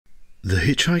The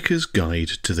Hitchhiker's Guide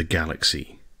to the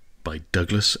Galaxy by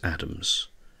Douglas Adams.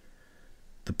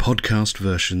 The podcast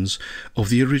versions of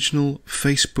the original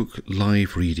Facebook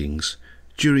live readings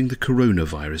during the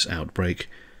coronavirus outbreak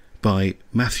by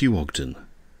Matthew Ogden,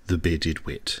 the Bearded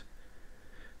Wit.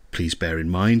 Please bear in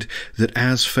mind that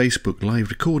as Facebook live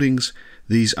recordings,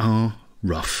 these are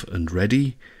rough and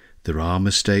ready. There are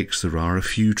mistakes, there are a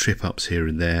few trip-ups here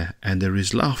and there, and there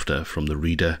is laughter from the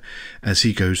reader as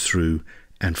he goes through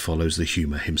and follows the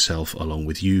humour himself along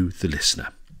with you, the listener.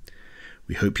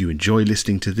 We hope you enjoy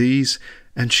listening to these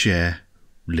and share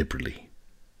liberally.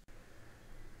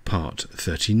 Part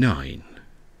 39.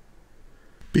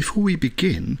 Before we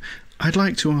begin, I'd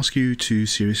like to ask you to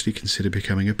seriously consider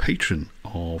becoming a patron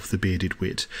of The Bearded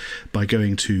Wit by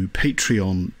going to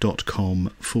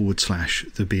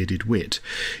patreon.com/thebeardedwit.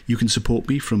 You can support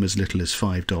me from as little as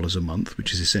 $5 a month,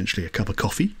 which is essentially a cup of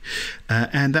coffee,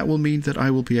 and that will mean that I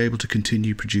will be able to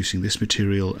continue producing this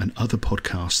material and other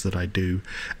podcasts that I do,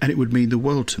 and it would mean the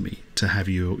world to me to have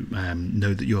you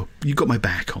know that you've got my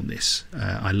back on this.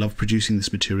 I love producing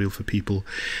this material for people,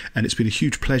 and it's been a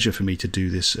huge pleasure for me to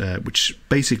do this, which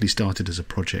basically started as a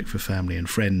project for family and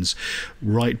friends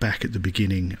right back at the beginning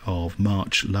of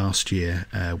March last year,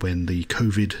 when the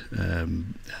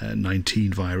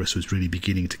COVID-19 virus was really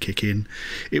beginning to kick in.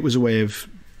 It was a way of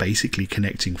basically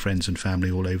connecting friends and family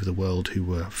all over the world who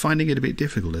were finding it a bit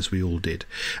difficult, as we all did.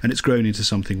 And it's grown into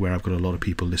something where I've got a lot of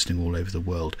people listening all over the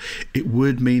world. It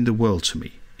would mean the world to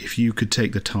me if you could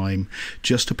take the time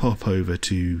just to pop over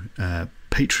to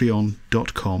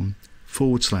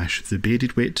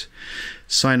patreon.com/thebeardedwit,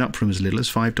 sign up from as little as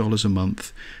 $5 a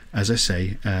month. As I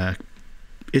say,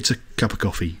 it's a cup of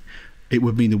coffee. It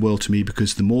would mean the world to me,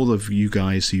 because the more of you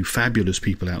guys, you fabulous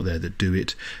people out there that do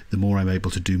it, the more I'm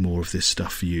able to do more of this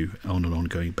stuff for you on an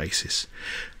ongoing basis.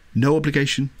 No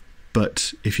obligation,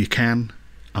 but if you can,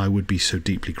 I would be so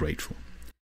deeply grateful.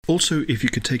 Also, if you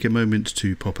could take a moment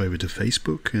to pop over to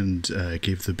Facebook and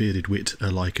give The Bearded Wit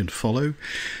a like and follow,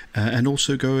 and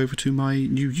also go over to my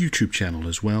new YouTube channel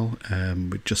as well.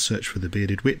 Just search for The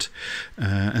Bearded Wit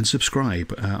and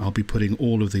subscribe. I'll be putting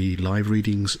all of the live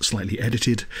readings, slightly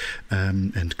edited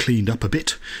and cleaned up a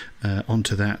bit,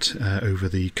 onto that over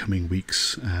the coming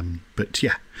weeks. But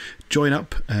yeah, join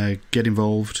up, get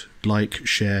involved, like,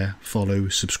 share, follow,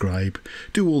 subscribe,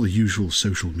 do all the usual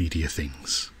social media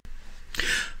things.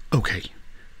 Okay,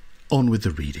 on with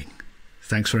the reading.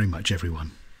 Thanks very much,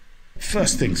 everyone.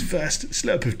 First things first,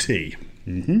 slurp of tea.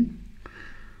 And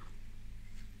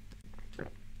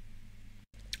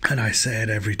I say it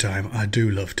every time, I do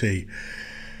love tea.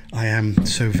 I am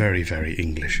so very, very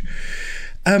English.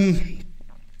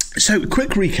 So,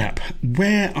 quick recap.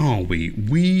 Where are we?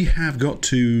 We have got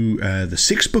to the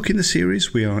sixth book in the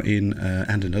series. We are in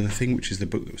And Another Thing, which is the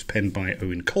book that was penned by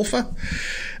Owen Colfer.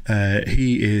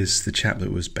 He is the chap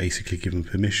that was basically given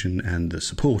permission and the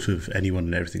support of anyone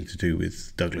and everything to do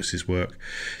with Douglas's work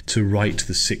to write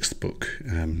the sixth book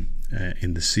in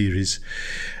the series.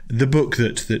 The book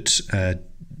that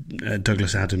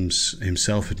Douglas Adams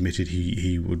himself admitted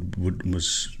he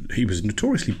was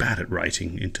notoriously bad at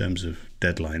writing in terms of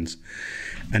deadlines,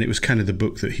 and it was kind of the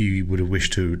book that he would have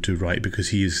wished to write, because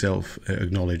he himself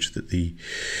acknowledged that the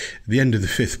end of the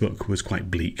fifth book was quite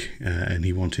bleak, and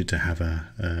he wanted to have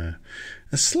a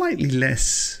slightly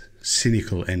less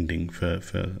cynical ending for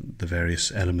the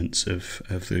various elements of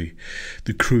the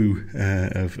crew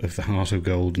of the Heart of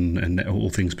Gold and all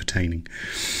things pertaining.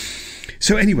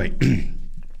 So anyway.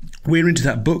 We're into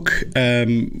that book.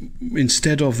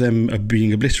 Instead of them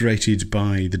being obliterated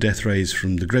by the death rays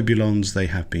from the Grebulons, they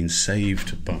have been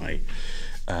saved by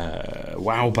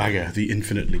Wowbagger the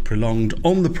Infinitely Prolonged,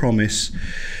 on the promise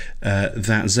that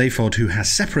Zaphod, who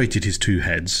has separated his two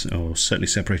heads, or certainly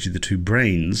separated the two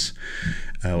brains,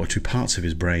 or two parts of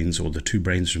his brains, or the two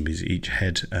brains from each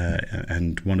head,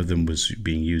 and one of them was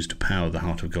being used to power the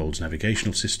Heart of Gold's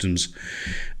navigational systems,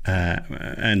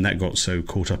 and that got so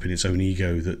caught up in its own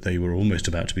ego that they were almost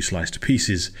about to be sliced to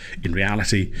pieces in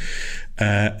reality.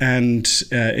 And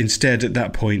instead, at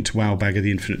that point, Wowbagger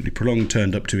the Infinitely Prolonged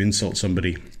turned up to insult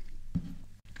somebody.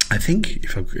 I think,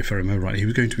 if I remember right, he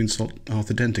was going to insult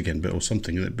Arthur Dent again, or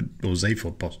something, or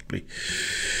Zaphod possibly.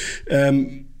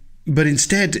 But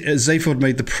instead, Zaphod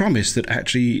made the promise that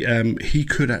actually he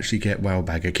could actually get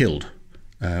Wowbagger killed,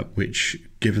 which,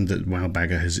 given that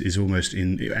Wowbagger is almost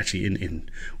in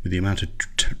with the amount of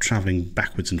travelling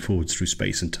backwards and forwards through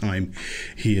space and time,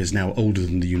 he is now older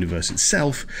than the universe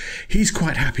itself. He's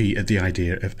quite happy at the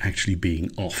idea of actually being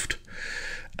offed.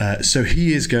 So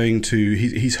he is going to.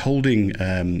 He's holding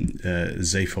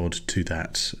Zaphod to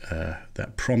that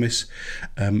promise.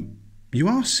 You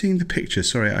are seeing the picture.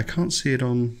 Sorry, I can't see it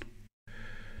on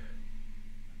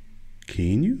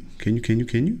Can you?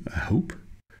 I hope.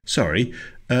 Sorry.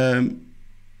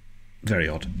 Very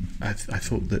odd. I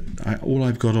thought that all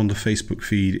I've got on the Facebook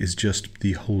feed is just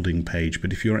the holding page,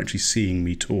 but if you're actually seeing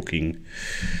me talking,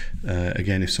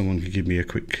 again, if someone could give me a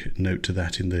quick note to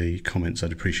that in the comments,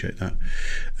 I'd appreciate that.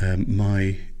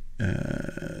 My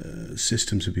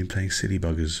systems have been playing silly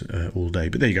buggers all day,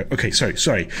 but there you go. Okay, sorry.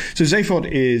 So Zaphod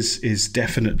is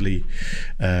definitely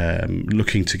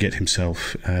looking to get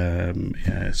himself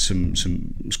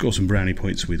score some brownie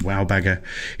points with Wowbagger.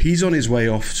 He's on his way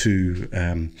off to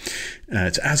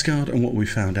Asgard, and what we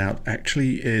found out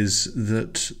actually is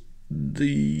that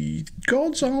the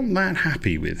gods aren't that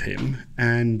happy with him,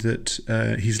 and that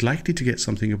he's likely to get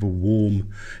something of a warm...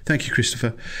 Thank you,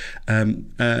 Christopher.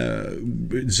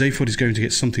 Zaphod is going to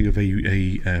get something of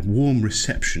a warm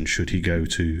reception should he go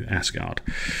to Asgard.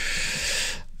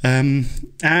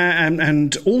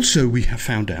 And also we have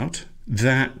found out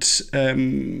that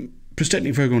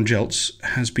Prostetnic Vogon Jeltz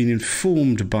has been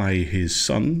informed by his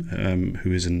son,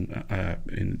 who is in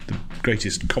the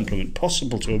greatest compliment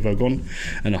possible to a Vogon,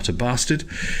 an utter bastard.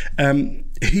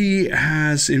 He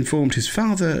has informed his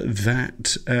father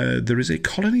that there is a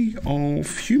colony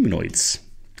of humanoids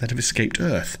that have escaped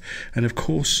Earth. And of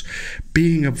course,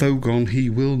 being a Vogon, he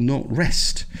will not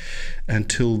rest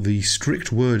until the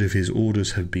strict word of his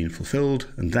orders have been fulfilled,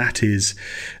 and that is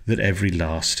that every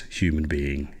last human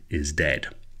being is dead.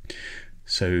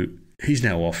 So he's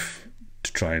now off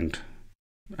to try and,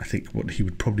 I think, what he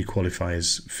would probably qualify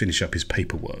as finish up his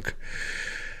paperwork.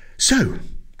 So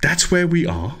that's where we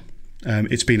are.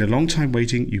 It's been a long time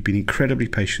waiting. You've been incredibly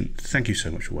patient. Thank you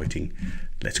so much for waiting.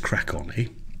 Let's crack on, eh?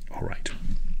 All right.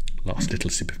 Last little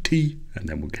sip of tea, and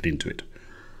then we'll get into it.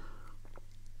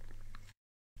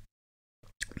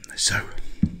 So,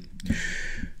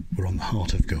 we're on the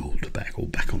Heart of Gold. Back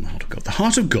on the Heart of Gold. The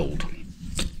Heart of Gold.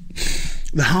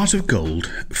 The Heart of Gold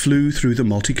flew through the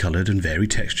multicoloured and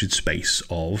vari-textured space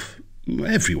of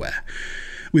everywhere.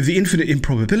 With the infinite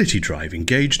improbability drive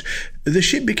engaged, the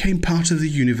ship became part of the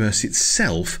universe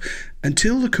itself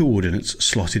until the coordinates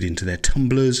slotted into their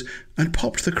tumblers and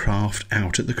popped the craft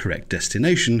out at the correct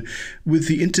destination with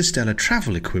the interstellar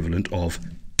travel equivalent of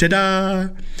ta-da!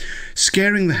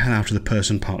 Scaring the hell out of the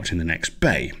person parked in the next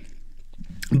bay.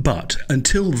 But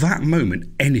until that moment,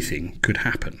 anything could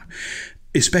happen,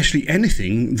 especially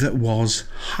anything that was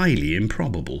highly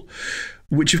improbable,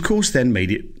 which of course then made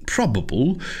it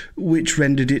probable, which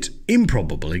rendered it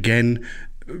improbable again,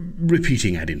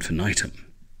 repeating ad infinitum.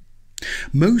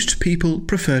 Most people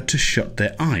preferred to shut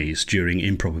their eyes during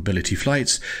improbability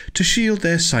flights to shield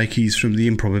their psyches from the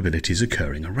improbabilities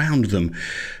occurring around them,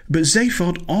 but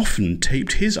Zaphod often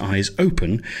taped his eyes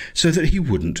open so that he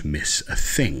wouldn't miss a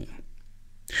thing.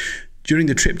 During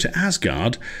the trip to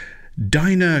Asgard,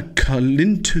 Dinah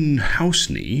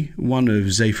Carlinton-Housney, one of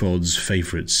Zaphod's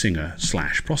favourite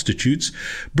singer/prostitutes,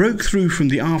 broke through from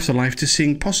the afterlife to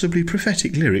sing possibly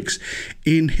prophetic lyrics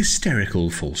in hysterical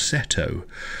falsetto.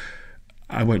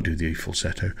 I won't do the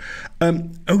falsetto. Oh,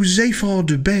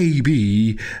 Zaphod,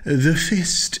 baby, the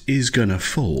fist is gonna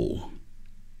fall.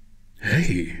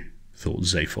 Hey, thought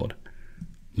Zaphod,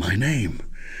 my name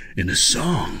in a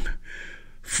song.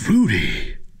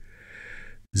 Fruity.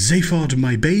 Zaphod,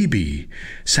 my baby,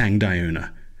 sang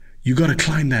Diona. You gotta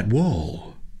climb that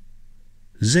wall.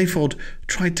 Zaphod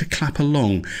tried to clap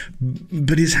along,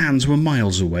 but his hands were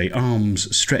miles away,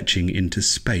 arms stretching into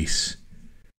space.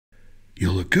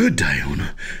 You look good,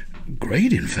 Diona.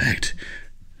 Great, in fact.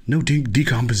 No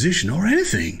decomposition or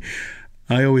anything.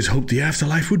 I always hoped the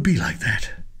afterlife would be like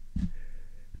that.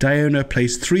 Diona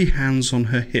placed 3 hands on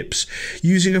her hips,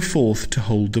 using a 4th to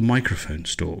hold the microphone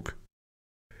stalk.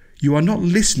 You are not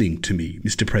listening to me,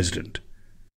 Mr. President.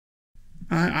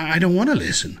 I don't want to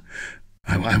listen.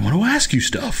 I want to ask you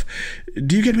stuff.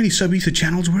 Do you get many sub-ether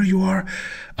channels where you are?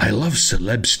 I love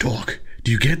celeb talk.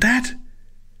 Do you get that?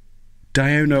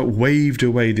 Diona waved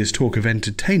away this talk of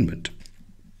entertainment,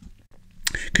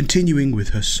 continuing with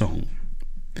her song.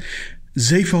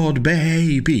 Zaphod,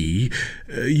 baby,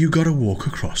 you gotta walk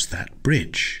across that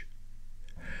bridge.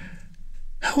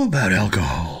 How about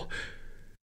alcohol?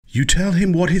 You tell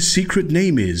him what his secret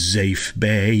name is, Zaph,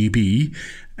 baby,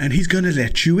 and he's gonna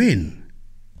let you in.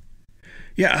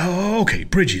 Yeah, okay,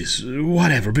 bridges,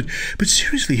 whatever, but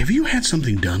seriously, have you had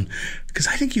something done? Because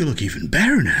I think you look even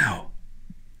better now.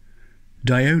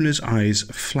 Diona's eyes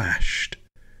flashed.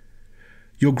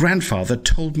 Your grandfather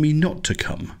told me not to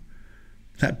come.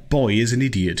 That boy is an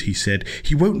idiot, he said.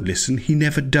 He won't listen, he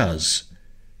never does.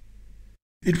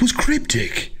 It was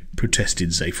cryptic, protested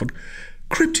Zaphod.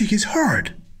 Cryptic is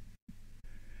hard.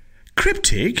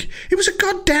 Cryptic? It was a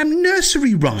goddamn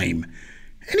nursery rhyme.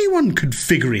 Anyone could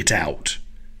figure it out.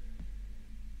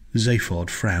 Zaphod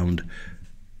frowned.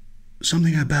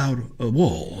 Something about a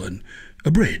wall and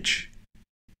a bridge.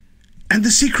 And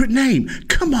the secret name.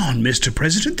 Come on, Mr.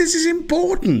 President, this is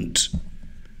important.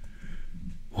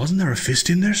 Wasn't there a fist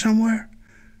in there somewhere?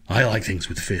 I like things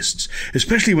with fists,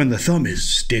 especially when the thumb is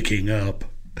sticking up.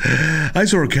 I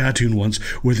saw a cartoon once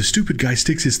where the stupid guy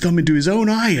sticks his thumb into his own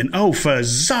eye and, oh, for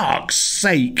Zark's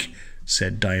sake,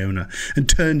 said Diona, and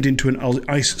turned into an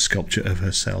ice sculpture of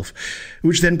herself,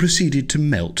 which then proceeded to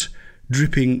melt,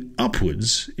 dripping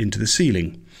upwards into the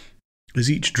ceiling. As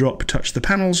each drop touched the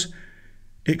panels,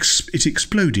 it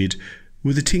exploded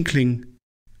with a tinkling,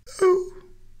 "Oh."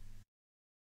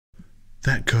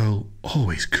 That girl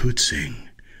always could sing,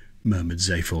 murmured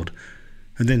Zaphod,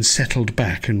 and then settled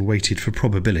back and waited for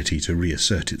probability to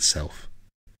reassert itself.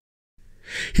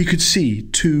 He could see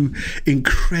two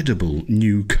incredible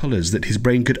new colours that his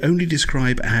brain could only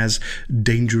describe as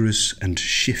dangerous and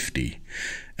shifty,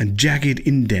 and jagged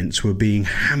indents were being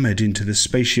hammered into the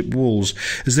spaceship walls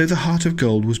as though the heart of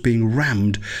gold was being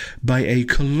rammed by a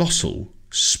colossal,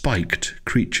 spiked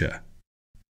creature.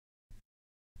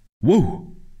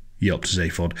 "Whoa!" yelped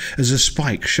Zaphod, as a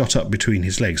spike shot up between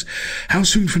his legs. "How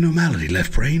soon for normality,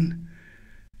 Left Brain?"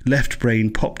 Left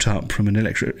Brain popped up from an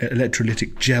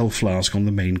electrolytic gel flask on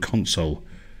the main console.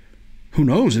 "Who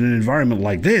knows, in an environment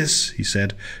like this," he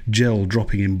said, gel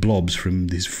dropping in blobs from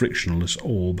his frictionless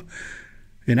orb.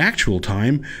 "In actual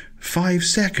time, 5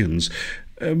 seconds,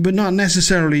 but not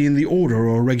necessarily in the order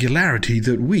or regularity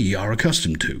that we are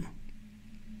accustomed to."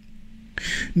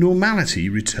 Normality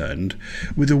returned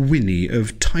with a whinny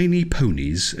of tiny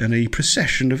ponies and a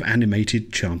procession of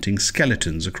animated chanting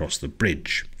skeletons across the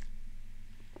bridge.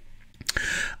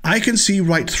 "I can see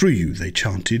right through you," they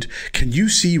chanted. "Can you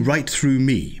see right through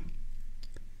me?"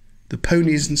 The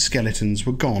ponies and skeletons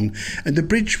were gone, and the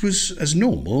bridge was as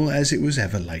normal as it was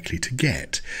ever likely to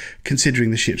get, considering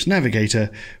the ship's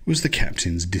navigator was the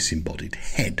captain's disembodied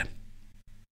head.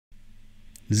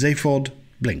 Zaphod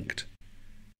blinked.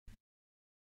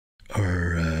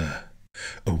 Are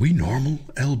we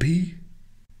normal, LB?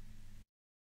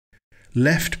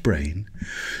 Left Brain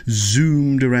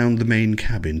zoomed around the main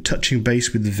cabin, touching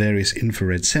base with the various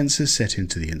infrared sensors set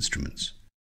into the instruments.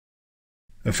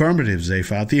 "Affirmative,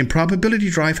 Zaphod. The improbability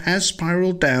drive has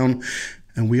spiraled down,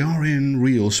 and we are in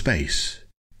real space."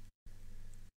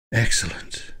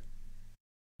 "Excellent."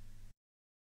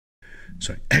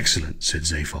 "Excellent," said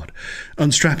Zaphod,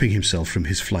 unstrapping himself from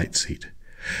his flight seat.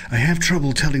 "I have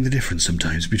trouble telling the difference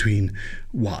sometimes between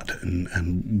what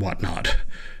and what not."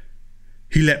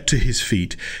 He leapt to his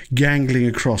feet, gangling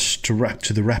across to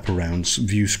the wraparound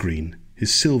view screen,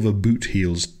 his silver boot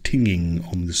heels tinging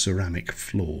on the ceramic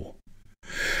floor.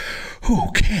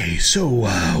 "Okay, so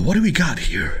what do we got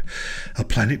here? A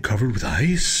planet covered with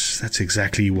ice? That's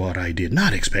exactly what I did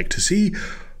not expect to see,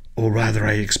 or rather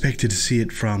I expected to see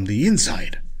it from the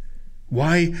inside.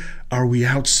 Why are we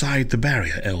outside the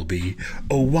barrier, LB?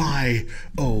 Oh, why?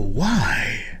 Oh,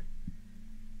 why?"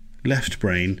 Left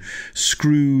Brain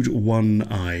screwed one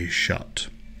eye shut,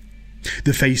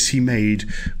 the face he made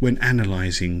when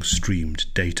analysing streamed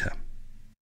data.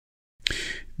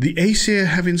 "The Aesir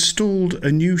have installed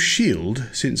a new shield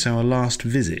since our last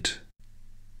visit."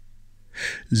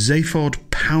 Zaphod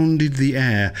pounded the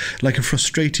air like a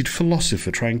frustrated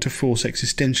philosopher trying to force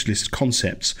existentialist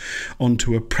concepts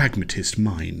onto a pragmatist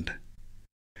mind.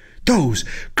 "Those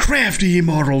crafty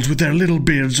immortals with their little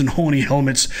beards and horny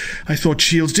helmets. I thought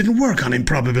shields didn't work on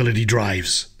improbability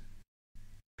drives."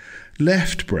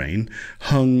 Left Brain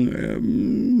hung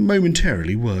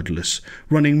momentarily wordless,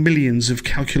 running millions of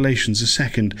calculations a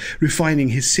second, refining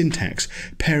his syntax,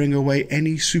 paring away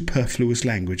any superfluous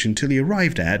language until he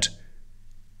arrived at,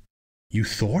 "You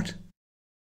thought?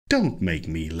 Don't make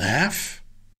me laugh."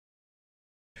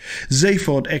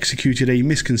 Zaphod executed a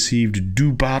misconceived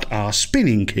Dubat-R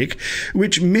spinning kick,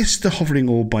 which missed the hovering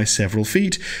orb by several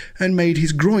feet and made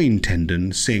his groin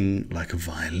tendon sing like a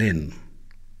violin.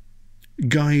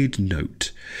 Guide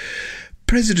note: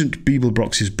 President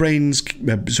Beeblebrox's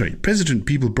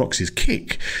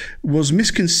kick was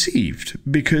misconceived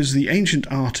because the ancient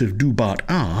art of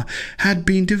Dubat-R had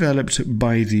been developed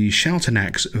by the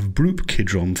Shaltanaks of Broop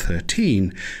Kidron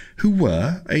 13, who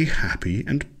were a happy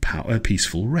and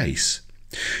peaceful race.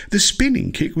 The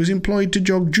spinning kick was employed to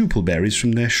jog jupilberries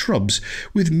from their shrubs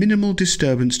with minimal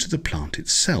disturbance to the plant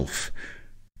itself.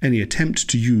 Any attempt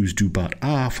to use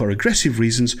Dubat-R for aggressive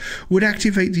reasons would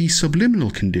activate the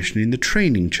subliminal condition in the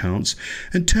training chance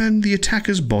and turn the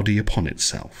attacker's body upon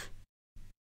itself.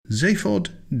 Zaphod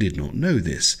did not know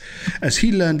this, as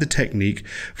he learned the technique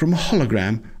from a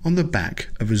hologram on the back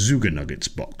of a Zuga Nuggets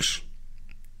box.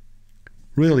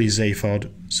 Really,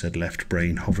 Zaphod, said Left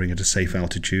Brain, hovering at a safe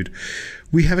altitude,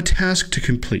 we have a task to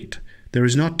complete. There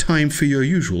is not time for your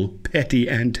usual petty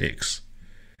antics.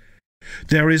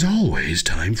 There is always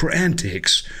time for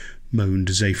antics, moaned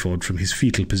Zaphod from his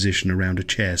fetal position around a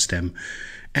chair stem.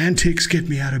 Antics get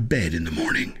me out of bed in the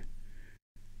morning.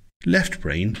 Left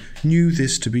Brain knew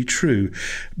this to be true,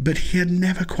 but he had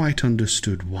never quite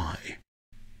understood why.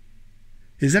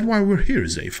 Is that why we're here,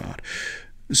 Zaphod?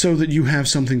 So that you have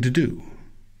something to do?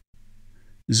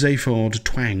 Zaphod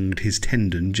twanged his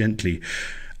tendon gently.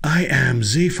 I am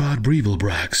Zaphod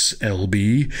Breeblebrax,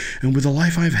 LB, and with the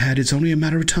life I've had, it's only a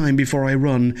matter of time before I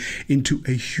run into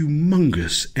a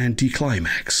humongous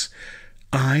anticlimax.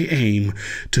 I aim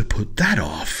to put that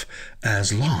off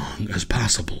as long as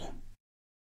possible.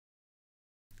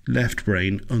 Left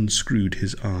Brain unscrewed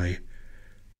his eye.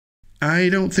 I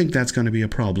don't think that's going to be a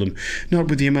problem, not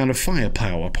with the amount of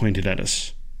firepower pointed at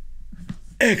us.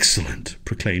 Excellent,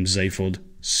 proclaimed Zaphod,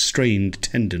 strained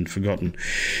tendon forgotten.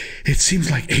 It seems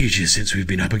like ages since we've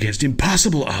been up against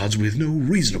impossible odds with no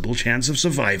reasonable chance of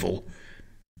survival.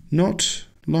 Not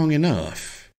long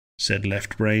enough, said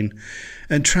Left Brain,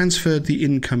 and transferred the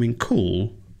incoming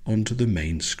call onto the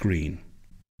main screen.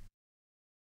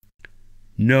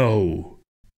 No,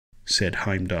 said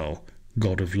Heimdall,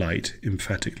 god of light,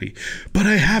 emphatically. But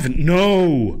I haven't.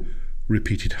 No,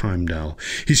 repeated Heimdall,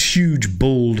 his huge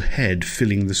bald head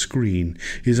filling the screen,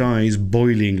 his eyes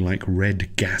boiling like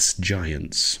red gas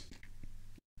giants.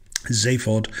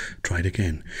 Zaphod tried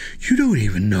again. You don't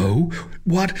even know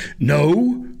what?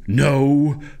 No,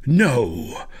 no,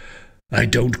 no. I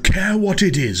don't care what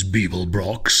it is,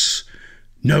 Beeblebrox.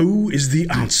 No is the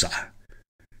answer.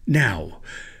 Now,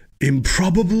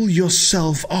 improbable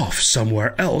yourself off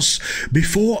somewhere else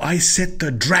before I set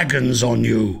the dragons on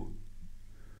you.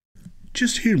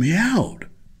 Just hear me out,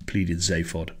 pleaded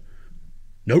Zaphod.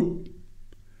 Nope.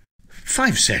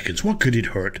 5 seconds, what could it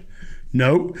hurt?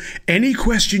 No. Any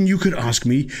question you could ask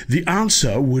me, the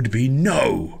answer would be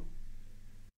no.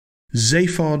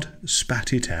 Zaphod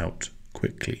spat it out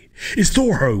quickly. Is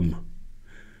Thor home?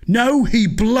 No, he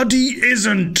bloody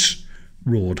isn't,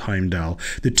 roared Heimdall,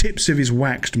 the tips of his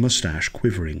waxed moustache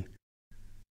quivering.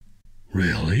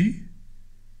 Really?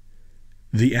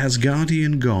 The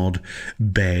Asgardian god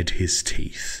bared his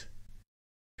teeth.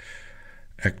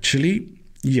 Actually,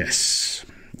 yes.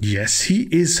 Yes, he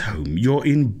is home. You're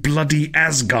in bloody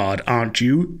Asgard, aren't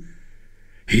you?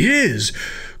 He is.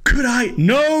 Could I?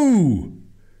 No!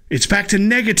 It's back to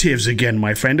negatives again,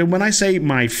 my friend, and when I say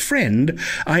my friend,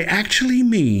 I actually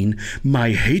mean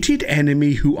my hated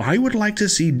enemy who I would like to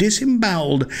see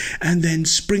disemboweled and then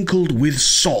sprinkled with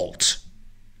salt.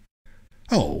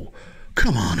 Oh,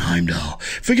 come on, Heimdall.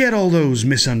 Forget all those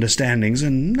misunderstandings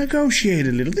and negotiate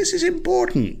a little. This is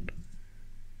important.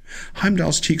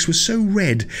 Heimdall's cheeks were so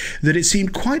red that it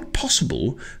seemed quite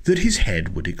possible that his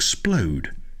head would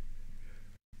explode.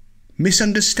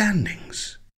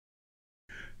 Misunderstandings.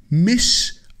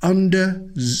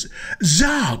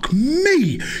 Zark,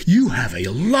 me! You have a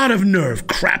lot of nerve,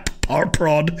 crap,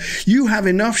 parprod. You have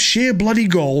enough sheer bloody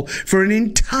gall for an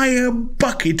entire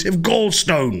bucket of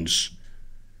gallstones.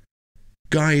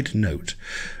 Guide note.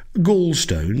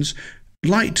 Gallstones,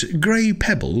 light grey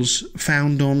pebbles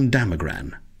found on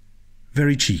Damagran.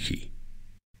 Very cheeky.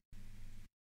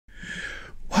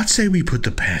 What say we put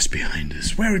the past behind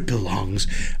us, where it belongs,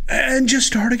 and just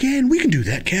start again? We can do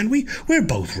that, can't we? We're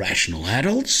both rational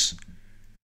adults.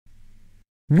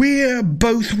 We're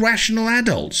both rational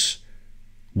adults.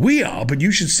 We are, but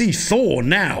you should see Thor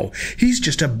now. He's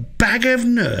just a bag of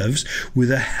nerves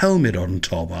with a helmet on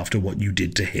top after what you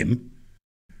did to him.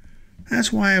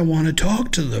 That's why I want to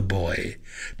talk to the boy,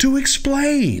 to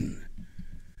explain.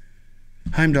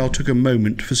 Heimdall took a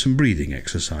moment for some breathing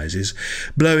exercises,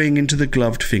 blowing into the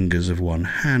gloved fingers of one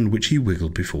hand which he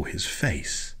wiggled before his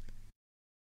face.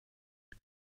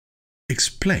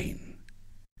 Explain,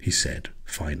 he said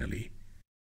finally.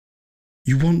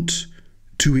 You want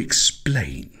to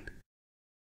explain?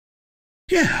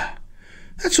 Yeah,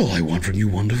 that's all I want from you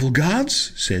wonderful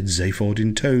gods, said Zaphod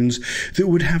in tones that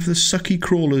would have the sucky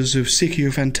crawlers of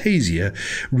Sychophantasia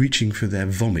reaching for their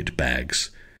vomit bags.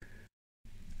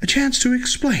 A chance to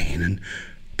explain and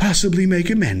possibly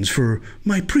make amends for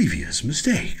my previous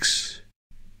mistakes.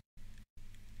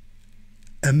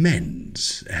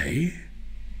 Amends, eh?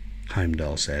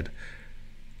 Heimdall said.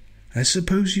 I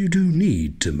suppose you do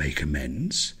need to make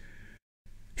amends.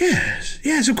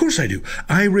 Yes, of course I do.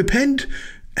 I repent,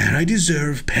 and I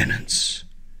deserve penance.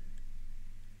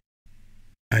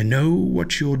 I know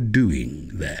what you're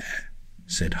doing there,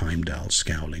 said Heimdall,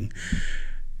 scowling.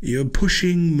 You're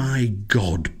pushing my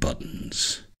god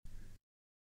buttons.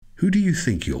 Who do you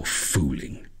think you're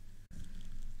fooling?"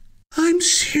 "I'm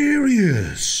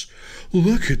serious.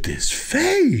 Look at this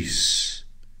face."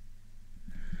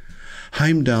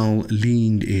 Heimdall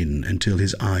leaned in until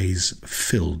his eyes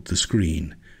filled the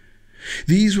screen.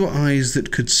 These were eyes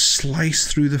that could slice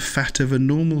through the fat of a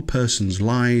normal person's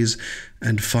lies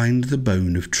and find the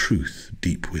bone of truth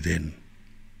deep within.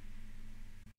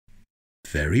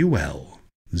 "Very well,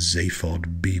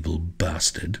 Zaphod Beeble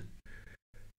bastard.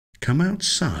 Come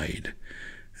outside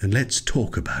and let's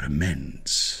talk about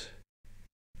amends."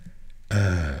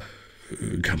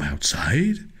 Come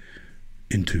outside?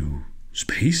 Into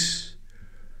space?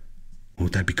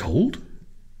 Won't that be cold?"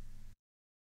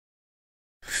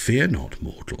 "Fear not,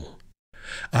 mortal.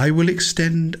 I will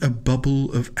extend a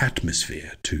bubble of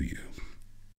atmosphere to you."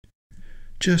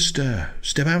 "Just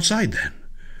step outside, then."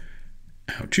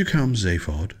 Out you come,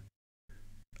 Zaphod.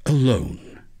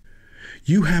 "Alone.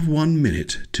 You have 1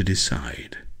 minute to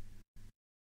decide."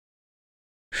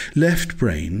 Left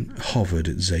Brain hovered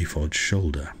at Zaphod's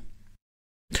shoulder.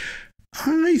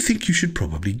 "I think you should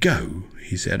probably go,"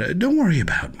 he said. "Don't worry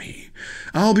about me.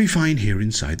 I'll be fine here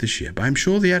inside the ship. I'm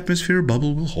sure the atmosphere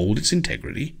bubble will hold its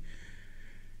integrity."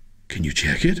 "Can you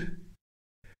check it?"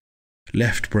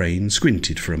 Left Brain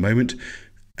squinted for a moment,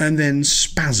 and then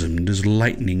spasmed as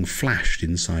lightning flashed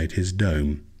inside his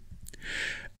dome.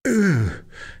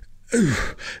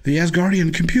 The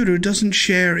Asgardian computer doesn't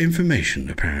share information,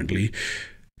 apparently."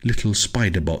 Little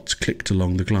spider bots clicked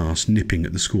along the glass, nipping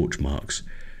at the scorch marks.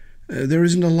 "There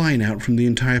isn't a line out from the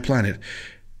entire planet.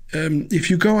 If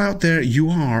you go out there, you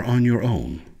are on your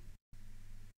own."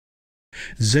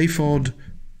 Zaphod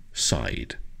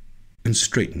sighed and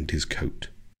straightened his coat.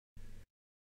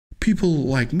 "People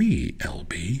like me,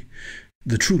 LB,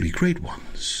 the truly great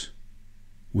ones,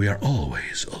 we are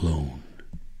always alone."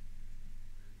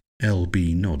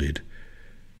 LB nodded.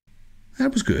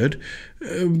 "That was good,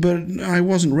 but I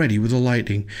wasn't ready with the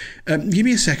lighting. Give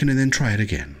me a second and then try it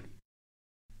again."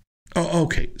 "Oh,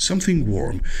 okay, something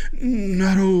warm,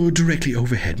 not directly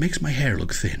overhead, makes my hair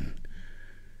look thin."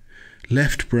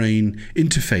 Left Brain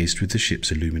interfaced with the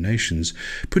ship's illuminations,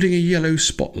 putting a yellow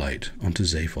spotlight onto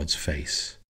Zaphod's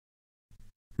face.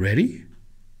 "Ready?"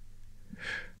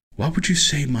 "What would you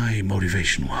say my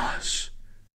motivation was?"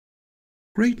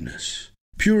 "Greatness.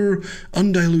 Pure,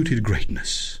 undiluted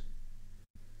greatness."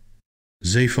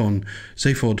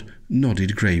 Zaphod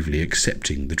nodded gravely,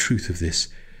 accepting the truth of this.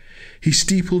 He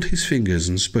steepled his fingers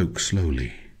and spoke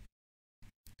slowly.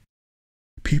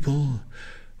 "People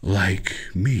like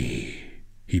me,"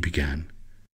 he began.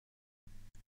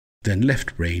 Then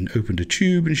Left Brain opened a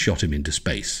tube and shot him into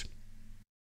space.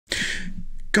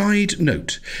 Guide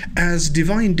note: as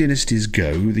divine dynasties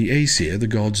go, the Aesir, the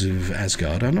gods of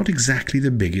Asgard, are not exactly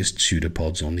the biggest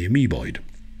pseudopods on the amoeboid.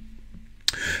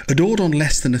 Adored on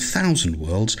less than 1,000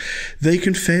 worlds, they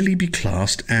can fairly be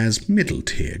classed as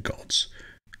middle-tier gods.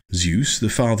 Zeus, the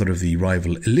father of the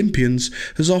rival Olympians,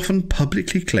 has often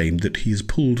publicly claimed that he has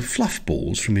pulled fluff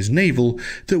balls from his navel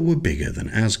that were bigger than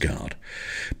Asgard.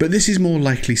 But this is more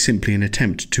likely simply an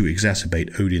attempt to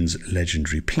exacerbate Odin's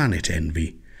legendary planet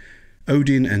envy.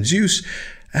 Odin and Zeus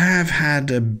have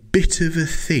had a bit of a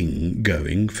thing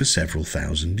going for several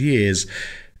thousand years,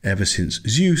 ever since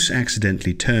Zeus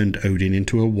accidentally turned Odin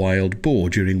into a wild boar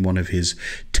during one of his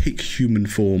take human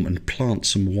form and plant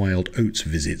some wild oats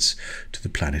visits to the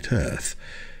planet Earth.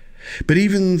 But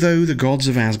even though the gods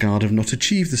of Asgard have not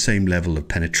achieved the same level of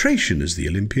penetration as the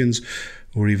Olympians,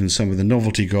 or even some of the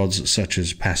novelty gods such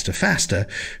as Pasta Fasta,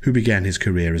 who began his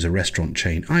career as a restaurant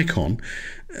chain icon,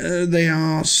 they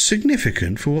are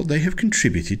significant for what they have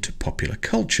contributed to popular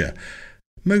culture,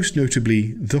 most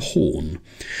notably the horn,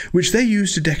 which they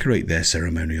use to decorate their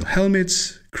ceremonial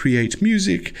helmets, create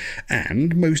music,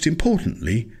 and, most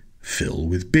importantly, fill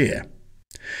with beer.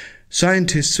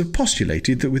 Scientists have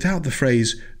postulated that without the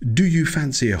phrase, "Do you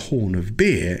fancy a horn of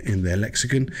beer?" in their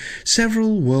lexicon,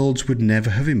 several worlds would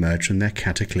never have emerged from their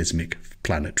cataclysmic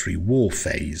planetary war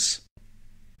phase.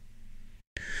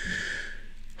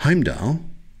 Heimdall,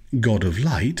 god of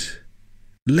light,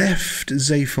 left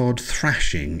Zaphod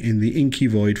thrashing in the inky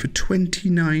void for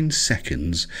 29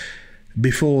 seconds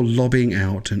before lobbing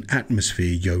out an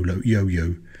atmosphere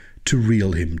yo-yo to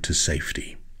reel him to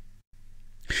safety.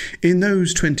 In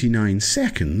those 29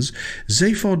 seconds,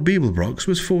 Zaphod Beeblebrox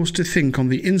was forced to think on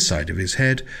the inside of his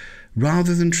head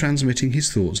rather than transmitting his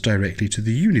thoughts directly to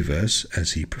the universe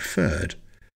as he preferred.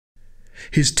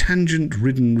 His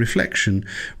tangent-ridden reflection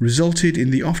resulted in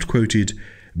the oft-quoted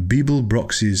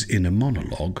Beeblebrox's Inner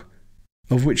Monologue,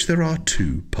 of which there are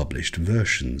 2 published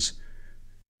versions.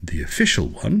 The official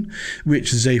one,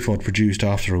 which Zaphod produced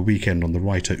after a weekend on the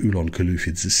writer Ulon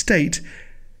Kalufid's estate,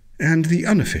 and the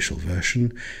unofficial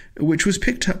version, which was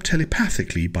picked up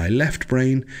telepathically by Left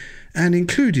Brain and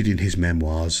included in his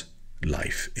memoirs,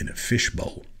 Life in a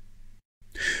Fishbowl.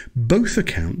 Both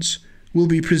accounts will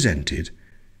be presented,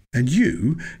 and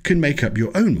you can make up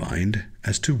your own mind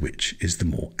as to which is the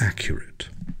more accurate.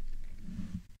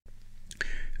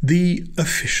 The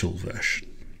official version.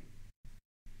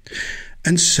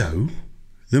 And so,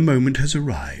 the moment has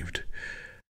arrived.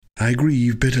 I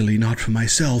grieve bitterly not for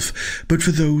myself, but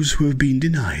for those who have been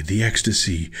denied the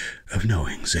ecstasy of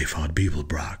knowing Zaphod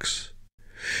Beeblebrox.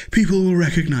 People will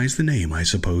recognize the name, I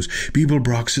suppose.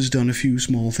 Beeblebrox has done a few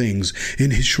small things in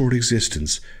his short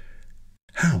existence.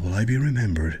 How will I be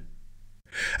remembered?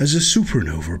 As a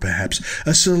supernova, perhaps,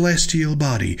 a celestial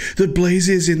body that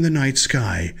blazes in the night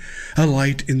sky, a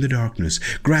light in the darkness,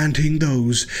 granting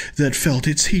those that felt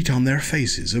its heat on their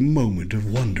faces a moment of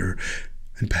wonder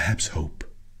and perhaps hope.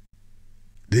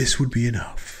 This would be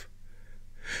enough.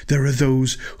 There are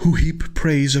those who heap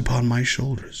praise upon my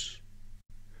shoulders,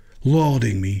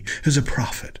 lauding me as a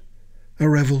prophet, a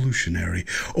revolutionary,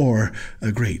 or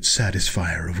a great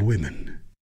satisfier of women.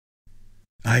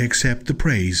 I accept the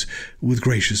praise with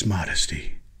gracious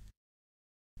modesty.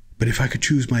 But if I could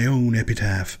choose my own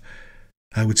epitaph,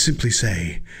 I would simply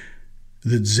say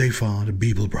that Zaphod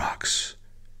Beeblebrox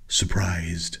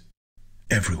surprised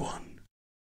everyone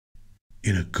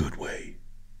in a good way.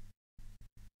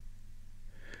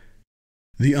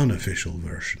 The unofficial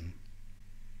version.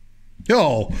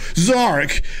 Oh,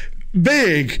 Zark!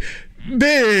 Big!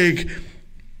 Big!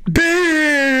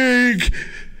 Big!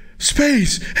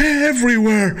 Space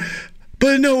everywhere,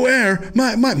 but no air.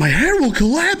 My hair will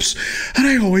collapse, and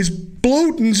I always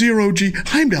bloat in zero-G.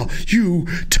 Heimdall, you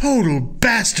total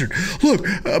bastard. Look,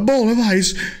 a bowl of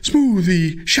ice,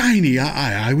 smoothie, shiny.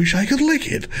 I wish I could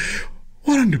lick it.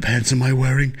 What underpants am I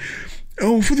wearing?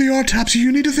 Oh, for the autopsy,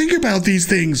 you need to think about these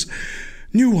things.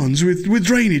 New ones with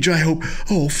drainage, I hope.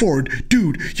 Oh, Ford,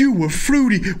 dude, you were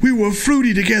fruity. We were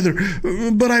fruity together,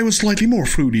 but I was slightly more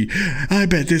fruity. I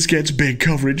bet this gets big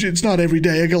coverage. It's not every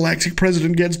day a galactic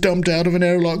president gets dumped out of an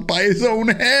airlock by his own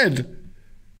head.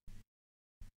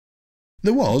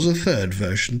 There was a third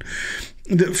version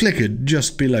that flickered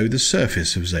just below the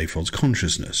surface of Zaphod's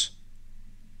consciousness.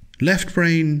 Left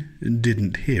Brain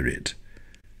didn't hear it,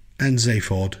 and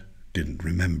Zaphod didn't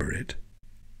remember it.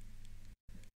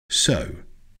 So,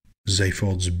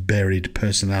 Zaphod's buried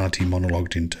personality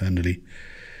monologued internally.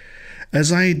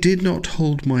 As I did not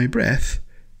hold my breath,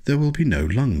 there will be no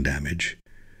lung damage.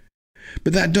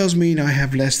 But that does mean I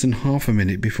have less than half a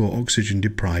minute before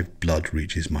oxygen-deprived blood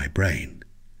reaches my brain.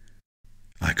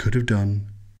 I could have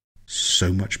done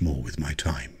so much more with my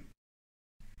time.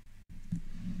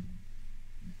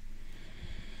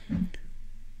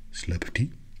 Slurp of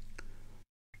tea.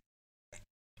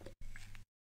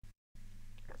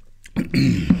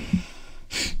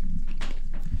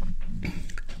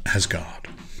 Asgard.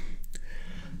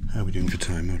 How are we doing for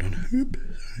time? Hold on. Oop.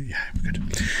 Yeah, we're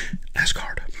good.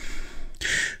 Asgard.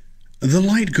 The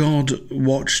light god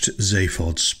watched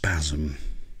Zaphod spasm,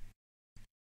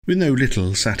 with no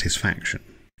little satisfaction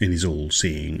in his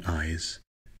all-seeing eyes.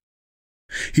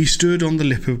 He stood on the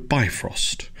lip of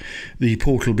Bifrost, the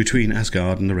portal between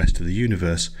Asgard and the rest of the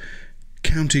universe,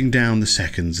 counting down the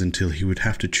seconds until he would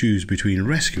have to choose between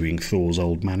rescuing Thor's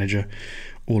old manager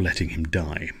or letting him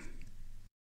die.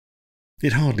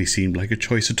 It hardly seemed like a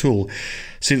choice at all,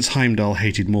 since Heimdall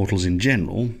hated mortals in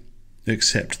general,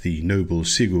 except the noble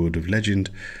Sigurd of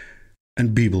legend,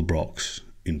 and Beeblebrox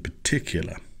in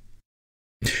particular.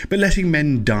 But letting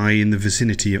men die in the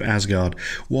vicinity of Asgard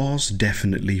was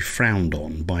definitely frowned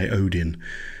on by Odin,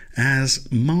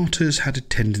 as martyrs had a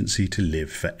tendency to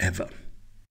live forever.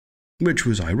 Which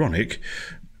was ironic,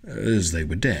 as they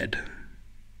were dead.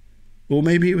 Or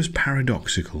maybe it was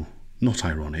paradoxical, not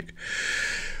ironic.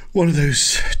 One of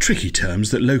those tricky terms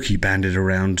that Loki banded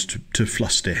around to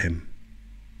fluster him.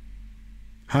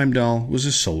 Heimdall was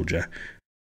a soldier,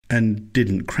 and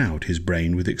didn't crowd his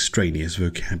brain with extraneous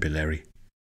vocabulary.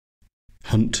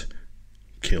 Hunt,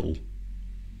 kill,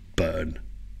 burn,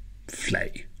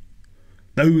 flay.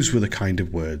 Those were the kind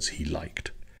of words he liked.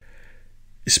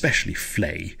 Especially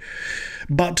flay,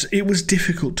 but it was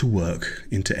difficult to work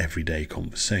into everyday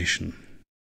conversation.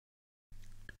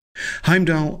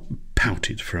 Heimdall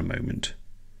pouted for a moment,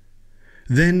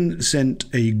 then sent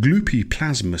a gloopy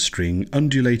plasma string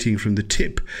undulating from the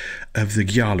tip of the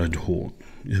Gjallarhorn,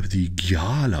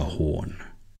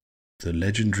 the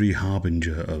legendary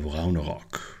harbinger of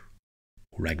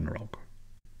Ragnarok.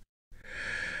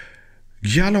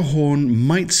 Gjallarhorn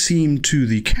might seem to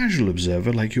the casual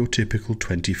observer like your typical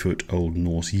 20-foot Old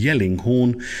Norse yelling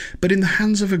horn, but in the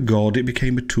hands of a god it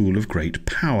became a tool of great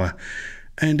power,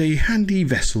 and a handy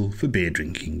vessel for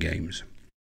beer-drinking games.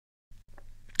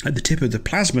 At the tip of the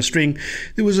plasma string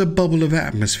there was a bubble of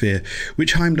atmosphere,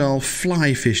 which Heimdall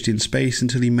fly-fished in space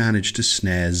until he managed to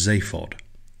snare Zaphod.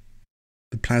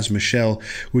 The plasma shell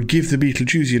would give the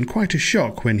Beetlejuicean quite a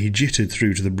shock when he jittered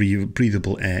through to the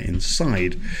breathable air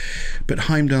inside, but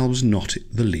Heimdall was not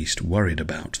the least worried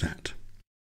about that.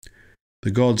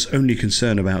 The god's only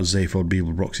concern about Zaphod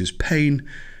Beeblebrox's pain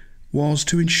was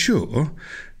to ensure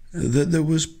that there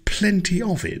was plenty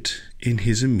of it in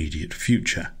his immediate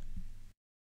future.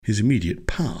 His immediate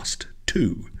past,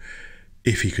 too,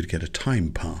 if he could get a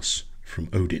time pass from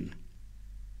Odin.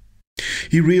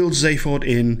 He reeled Zaphod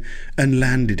in and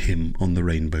landed him on the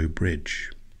Rainbow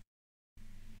Bridge.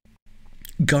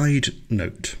 Guide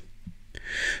note.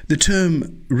 The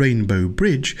term Rainbow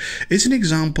Bridge is an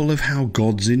example of how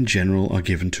gods in general are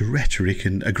given to rhetoric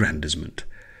and aggrandizement.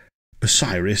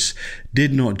 Osiris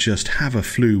did not just have a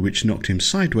flu which knocked him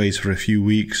sideways for a few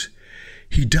weeks,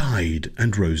 he died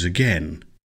and rose again.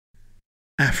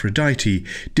 Aphrodite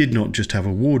did not just have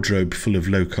a wardrobe full of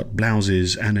low-cut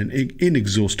blouses and an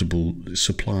inexhaustible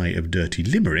supply of dirty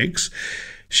limericks,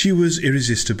 she was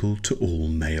irresistible to all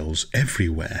males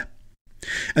everywhere.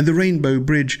 And the Rainbow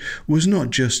Bridge was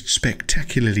not just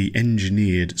spectacularly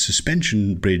engineered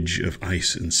suspension bridge of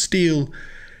ice and steel,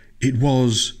 it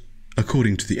was,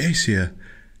 according to the Aesir,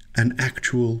 an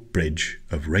actual bridge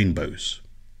of rainbows.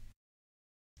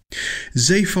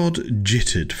 Zaphod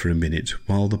jittered for a minute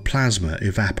while the plasma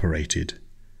evaporated,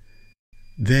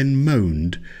 then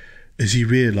moaned as he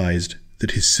realized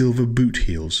that his silver boot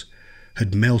heels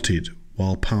had melted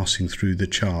while passing through the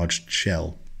charged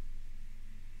shell.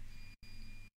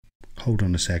 Hold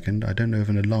on a second, I don't know if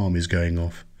an alarm is going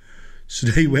off.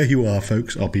 Stay where you are,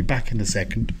 folks, I'll be back in a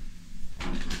second.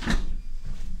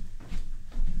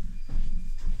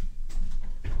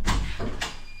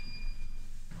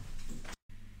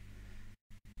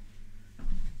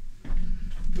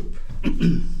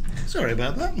 Sorry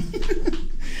about that.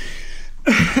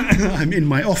 I'm in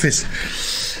my office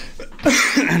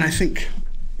and I think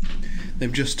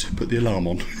they've just put the alarm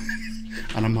on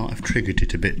and I might have triggered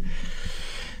it a bit.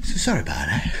 So sorry about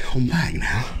that. I'm back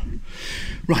now.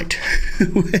 Right,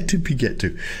 where did we get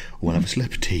to? We'll have a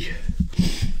slip of tea.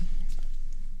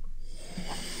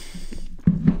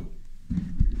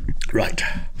 Right.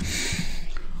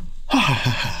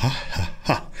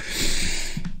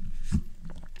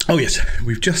 Oh yes,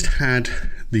 we've just had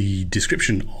the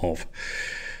description of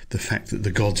the fact that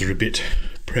the gods are a bit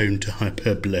prone to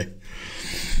hyperbole,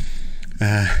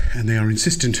 and they are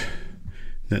insistent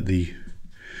that the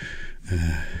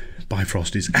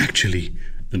Bifrost is actually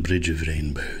the Bridge of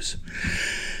Rainbows.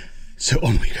 So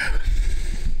on we go.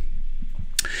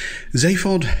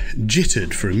 Zaphod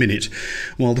jittered for a minute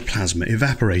while the plasma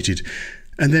evaporated,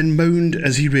 and then moaned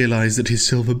as he realized that his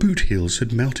silver boot heels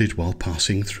had melted while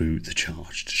passing through the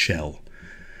charged shell.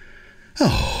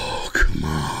 "Oh, come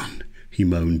on," he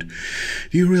moaned.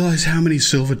 "Do you realize how many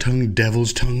silver-tongued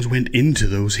devil's tongues went into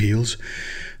those heels?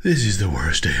 This is the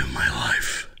worst day of my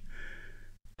life."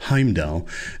 Heimdall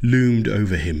loomed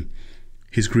over him,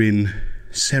 his grin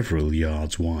several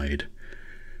yards wide.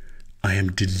 "I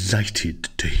am delighted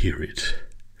to hear it.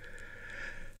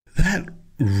 That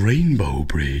Rainbow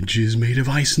Bridge is made of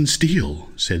ice and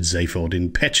steel," said Zaphod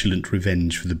in petulant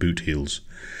revenge for the boot heels.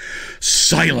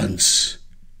 "Silence!"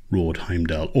 roared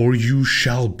Heimdall, "or you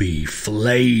shall be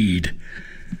flayed."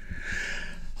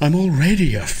 "I'm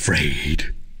already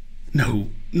afraid."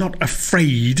 "No, not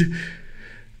afraid.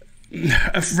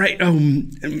 Not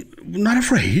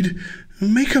afraid.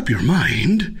 Make up your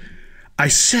mind." "I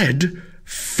said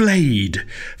flayed.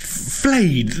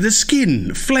 Flayed. The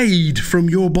skin flayed from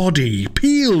your body.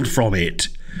 Peeled from it."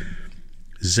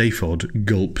 Zaphod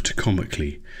gulped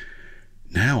comically.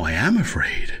 "Now I am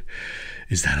afraid.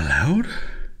 Is that allowed?"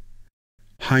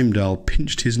 Heimdall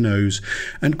pinched his nose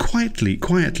and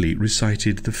quietly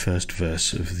recited the first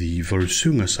verse of the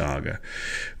Volsunga saga,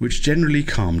 which generally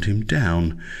calmed him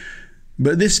down.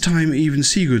 But this time even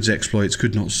Sigurd's exploits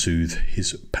could not soothe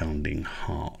his pounding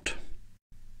heart.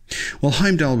 While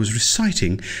Heimdall was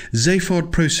reciting, Zaphod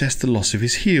processed the loss of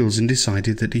his heels and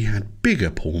decided that he had bigger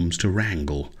palms to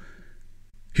wrangle.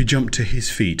 He jumped to his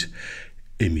feet,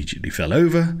 immediately fell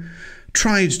over,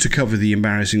 tried to cover the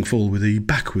embarrassing fall with a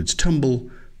backwards tumble,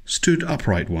 stood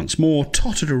upright once more,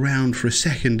 tottered around for a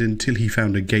second until he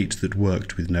found a gait that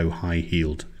worked with no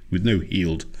heeled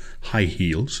high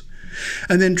heels,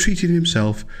 and then treated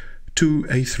himself to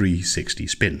a 360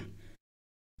 spin.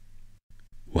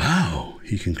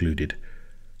 he concluded.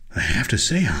 "I have to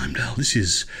say, Heimdall, this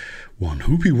is one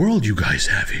hoopy world you guys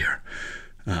have here.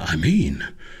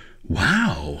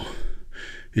 Wow.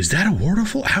 Is that a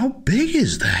waterfall? How big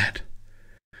is that?"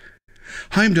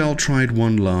 Heimdall tried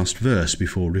one last verse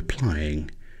before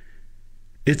replying.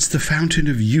 "It's the Fountain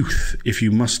of Youth, if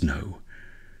you must know.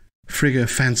 Frigga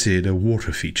fancied a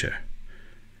water feature."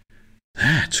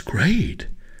 "That's great.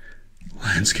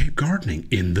 Landscape gardening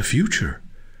in the future."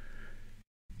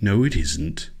 "No, it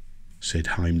isn't," said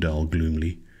Heimdall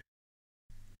gloomily.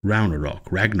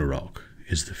 Ragnarok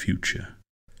is the future.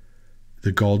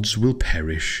 The gods will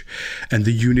perish, and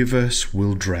the universe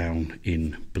will drown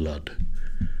in blood.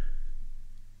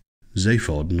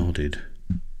 Zaphod nodded.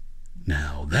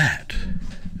 "Now that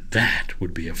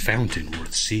would be a fountain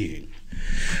worth seeing.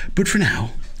 But for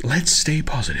now, let's stay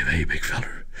positive, eh, big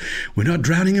feller? We're not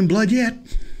drowning in blood yet."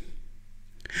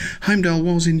 Heimdall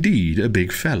was indeed a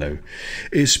big fellow,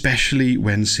 especially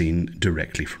when seen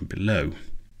directly from below.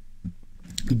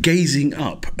 Gazing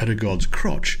up at a god's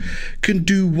crotch can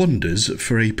do wonders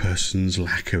for a person's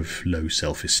lack of low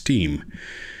self-esteem,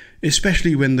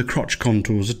 especially when the crotch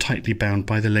contours are tightly bound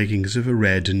by the leggings of a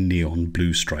red and neon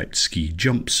blue striped ski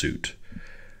jumpsuit.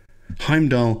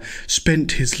 Heimdall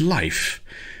spent his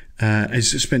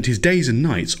days and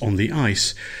nights on the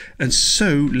ice, and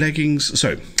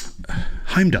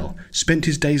Heimdall spent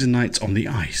his days and nights on the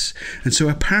ice, and so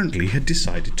apparently had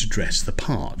decided to dress the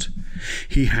part.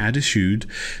 He had eschewed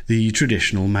the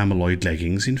traditional mammaloid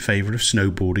leggings in favour of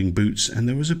snowboarding boots, and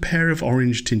there was a pair of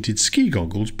orange-tinted ski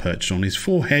goggles perched on his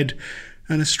forehead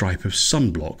and a stripe of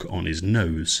sunblock on his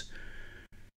nose.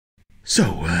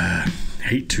 "So,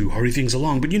 hate to hurry things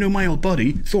along, but you know my old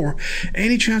buddy, Thor,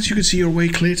 any chance you could see your way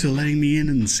clear to letting me in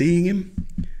and seeing him?"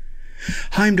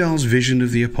 Heimdall's vision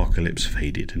of the apocalypse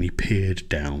faded, and he peered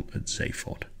down at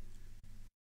Zaphod.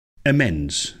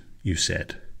 "Amends, you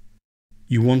said.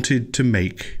 You wanted to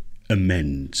make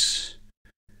amends."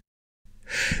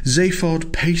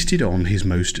 Zaphod pasted on his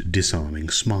most disarming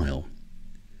smile.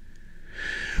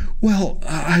 "Well,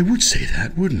 I would say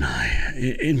that, wouldn't I?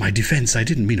 In my defence, I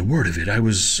didn't mean a word of it. I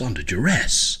was under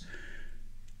duress."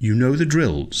 "You know the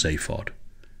drill, Zaphod."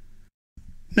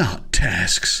 "Not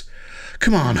tasks.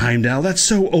 Come on, Heimdall, that's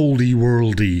so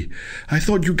oldie-worldy. I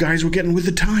thought you guys were getting with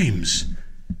the times."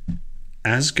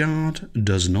 "Asgard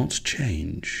does not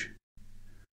change."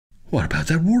 "What about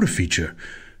that water feature?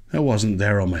 That wasn't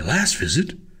there on my last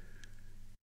visit."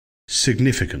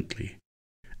 "Significantly.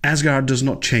 Asgard does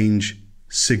not change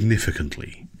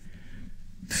significantly.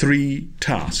 3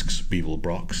 tasks,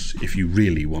 Beeblebrox, if you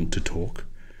really want to talk."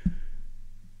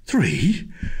 "3?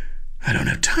 I don't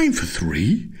have time for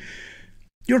 3.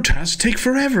 Your tasks take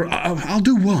forever. I'll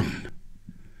do 1.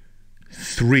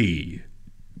 3,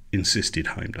 insisted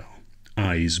Heimdall,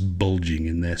 eyes bulging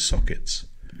in their sockets.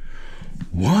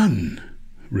 1,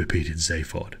 repeated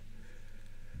Zaphod.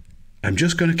 "I'm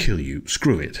just going to kill you.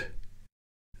 Screw it."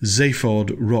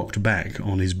 Zaphod rocked back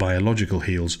on his biological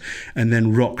heels and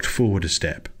then rocked forward a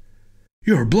step.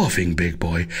 "You're bluffing, big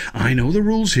boy. I know the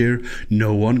rules here.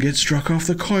 No one gets struck off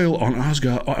the coil on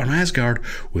Asgard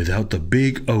without the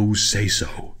big O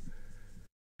say-so."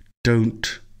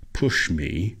 "Don't push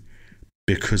me,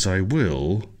 because I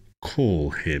will call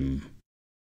him."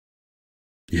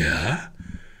 "Yeah?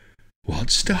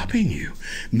 What's stopping you?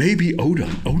 Maybe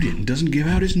Odin doesn't give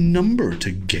out his number to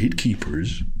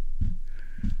gatekeepers."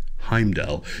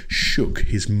 Heimdall shook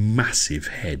his massive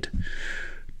head.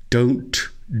 "Don't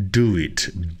do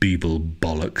it, Beeble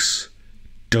bollocks.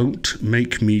 Don't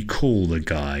make me call the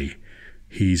guy.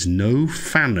 He's no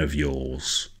fan of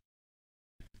yours."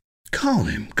 "Call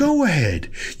him. Go ahead.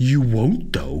 You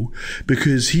won't, though,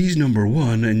 because he's number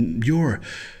 1 and you're...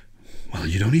 well,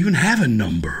 you don't even have a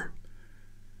number."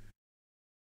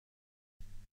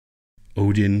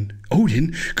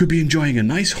 Odin could be enjoying a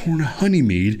nice horn of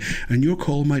honeymead, and your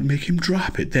call might make him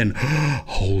drop it. Then,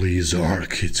 holy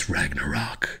Zark, it's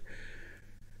Ragnarok.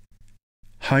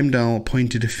 Heimdall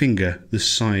pointed a finger the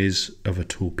size of a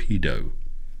torpedo.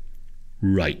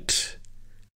 "Right.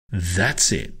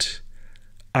 That's it.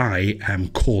 I am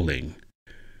calling."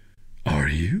 "Are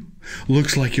you?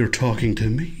 Looks like you're talking to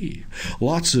me.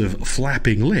 Lots of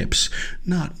flapping lips,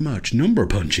 not much number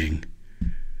punching."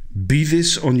 "Be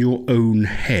this on your own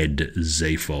head,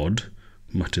 Zaphod,"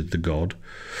 muttered the god.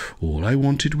 "All I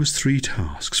wanted was 3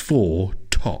 tasks, 4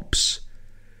 tops."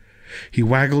 He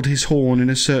waggled his horn in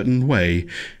a certain way,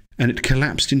 and it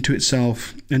collapsed into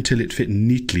itself until it fit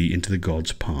neatly into the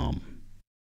god's palm.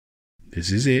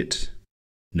 "This is it.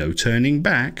 No turning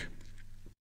back."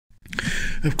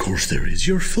 "Of course there is.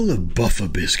 You're full of buffa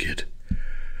biscuit."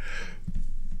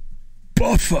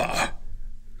 "Buffa!"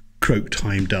 croaked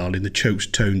Heimdall in the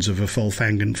choked tones of a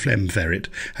Volfangen phlegm ferret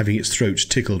having its throat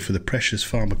tickled for the precious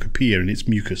pharmacopoeia in its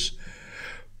mucus.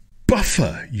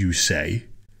 "Buffer, you say?"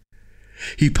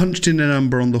 He punched in a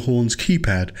number on the horn's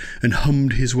keypad and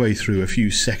hummed his way through a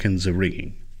few seconds of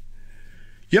ringing.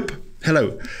 "Yep,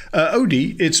 hello.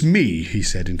 Odie, it's me," he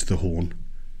said into the horn.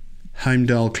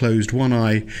 Heimdall closed one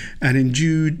eye and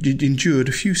endured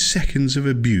a few seconds of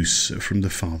abuse from the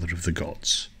father of the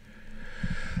gods.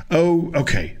 "Oh,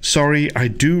 okay. Sorry, I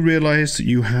do realise that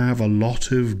you have a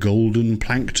lot of golden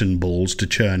plankton balls to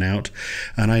churn out,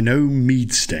 and I know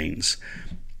mead stains.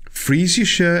 Freeze your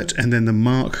shirt and then the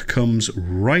mark comes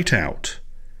right out.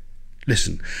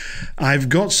 Listen, I've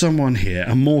got someone here,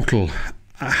 a mortal.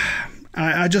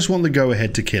 I just want the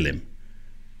go-ahead to kill him."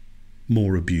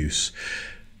 More abuse.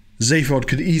 Zaphod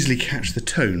could easily catch the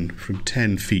tone from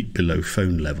 10 feet below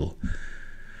phone level.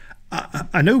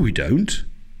 I know we don't.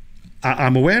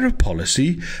 I'm aware of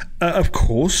policy. Of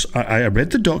course, I read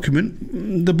the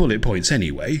document, the bullet points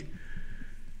anyway."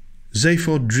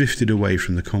 Zaphod drifted away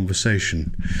from the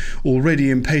conversation,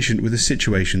 already impatient with a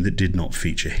situation that did not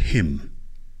feature him.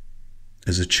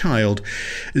 As a child,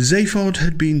 Zaphod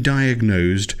had been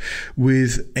diagnosed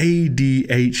with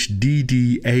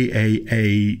ADHD,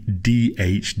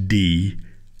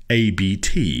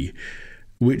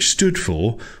 which stood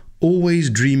for Always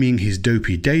Dreaming His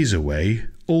Dopey Days Away,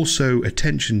 also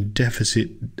Attention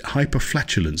Deficit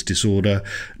Hyperflatulence Disorder,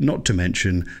 not to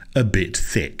mention a bit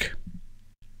thick.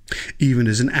 Even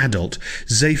as an adult,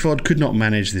 Zaphod could not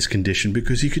manage this condition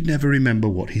because he could never remember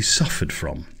what he suffered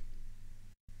from.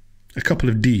 A couple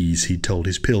of D's, he'd told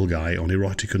his pill guy on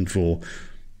Eroticon for,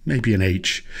 maybe an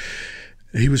H.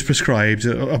 He was prescribed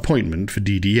an appointment for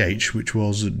DDH, which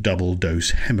was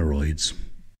double-dose hemorrhoids.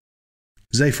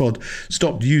 Zaphod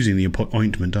stopped using the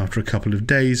ointment after a couple of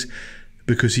days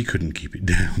because he couldn't keep it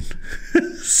down.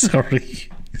 Sorry,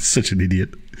 such an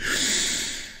idiot.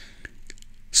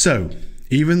 So,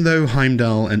 even though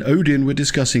Heimdall and Odin were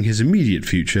discussing his immediate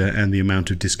future and the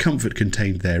amount of discomfort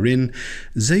contained therein,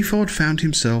 Zaphod found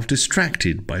himself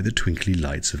distracted by the twinkly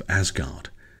lights of Asgard.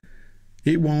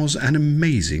 It was an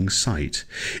amazing sight,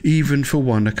 even for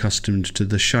one accustomed to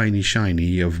the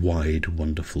shiny of wide,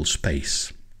 wonderful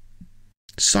space.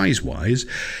 Size-wise,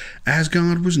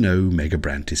 Asgard was no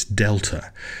Megabrantis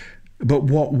Delta, but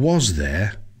what was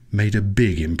there made a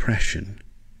big impression.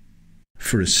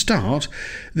 For a start,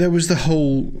 there was the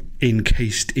whole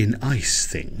encased in ice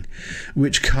thing,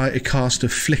 which cast a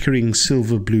flickering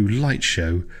silver-blue light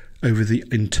show over the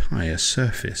entire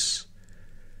surface.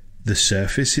 The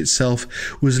surface itself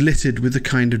was littered with the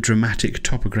kind of dramatic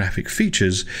topographic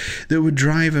features that would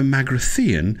drive a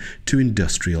Magrathian to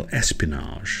industrial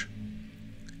espionage.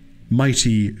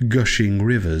 Mighty gushing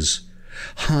rivers,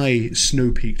 high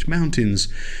snow-peaked mountains,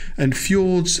 and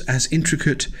fjords as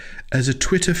intricate as a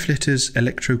Twitter flitter's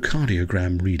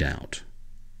electrocardiogram readout.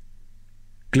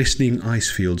 Glistening ice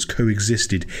fields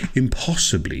coexisted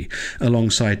impossibly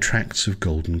alongside tracts of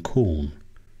golden corn,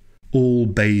 all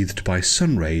bathed by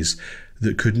sun rays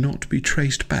that could not be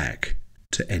traced back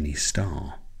to any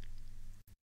star.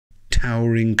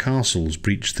 Towering castles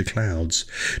breached the clouds,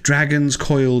 dragons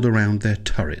coiled around their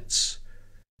turrets.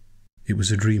 It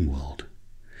was a dream world,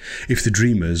 if the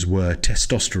dreamers were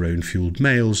testosterone-fueled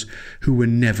males who were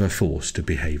never forced to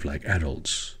behave like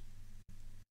adults.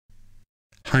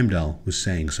 Heimdall was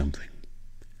saying something.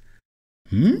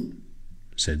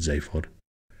 Said Zaphod.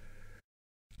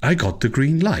 "I got the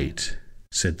green light,"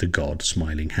 said the god,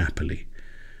 smiling happily.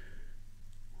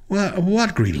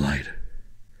 What green light?"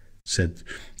 said,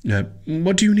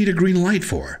 "What do you need a green light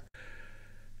for?"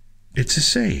 "It's a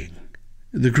saying.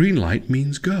 The green light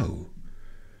means go."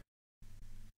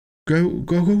 Go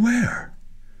where?"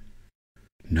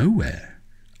 "Nowhere.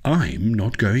 I'm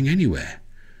not going anywhere."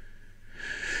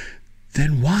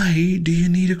 "Then why do you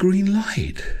need a green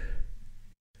light?"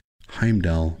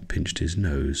 Heimdall pinched his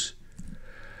nose.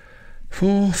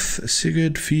 "Forth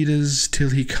Sigurd feeders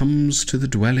till he comes to the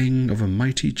dwelling of a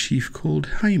mighty chief called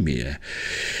Heimir.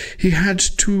 He had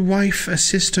to wife a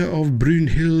sister of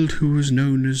Brunhild who was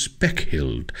known as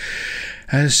Beckhild.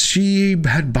 As she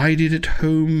had bided at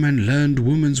home and learned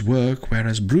woman's work,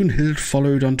 whereas Brunhild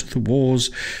followed unto the wars,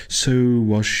 so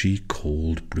was she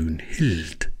called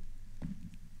Brunhild."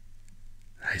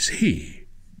 "I see,"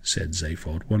 said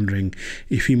Zaphod, wondering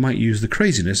if he might use the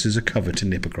craziness as a cover to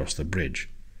nip across the bridge.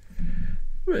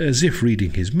 As if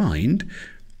reading his mind,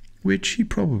 which he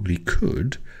probably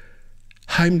could,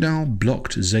 Heimdall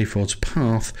blocked Zaphod's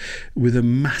path with a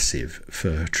massive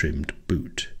fur-trimmed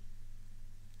boot.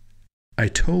 "I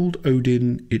told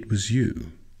Odin it was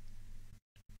you."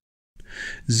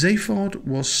 Zaphod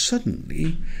was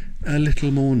suddenly a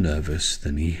little more nervous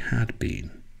than he had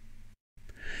been.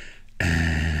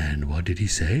 And what did he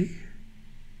say?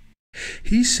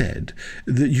 He said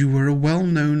that you were a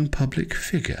well-known public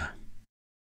figure.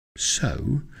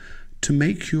 So, to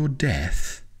make your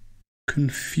death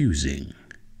confusing.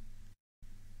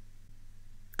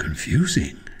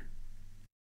 Confusing?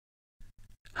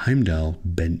 Heimdall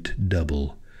bent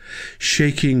double,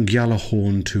 shaking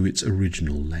Gjallarhorn to its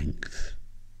original length.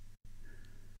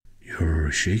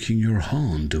 You're shaking your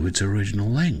horn to its original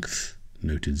length,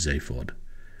 noted Zaphod.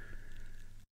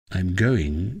 I'm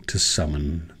going to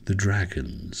summon the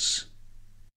dragons.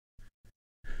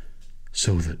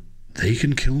 So that they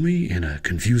can kill me in a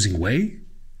confusing way?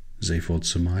 Zaphod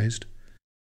surmised.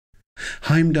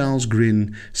 Heimdall's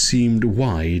grin seemed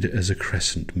wide as a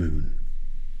crescent moon.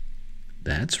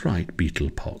 That's right,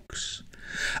 Beetlepox.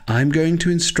 I'm going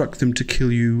to instruct them to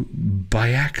kill you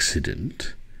by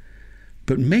accident,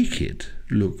 but make it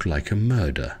look like a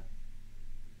murder.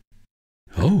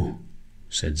 Oh,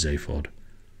 said Zaphod.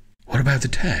 What about the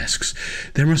tasks?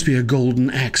 There must be a golden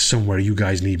axe somewhere you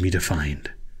guys need me to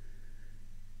find.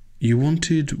 You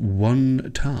wanted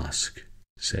one task,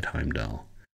 said Heimdall.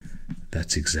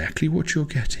 That's exactly what you're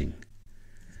getting.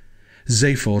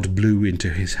 Zaphod blew into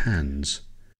his hands.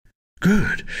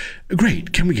 Good.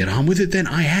 Great. Can we get on with it then?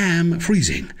 I am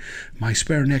freezing. My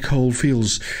spare neck hole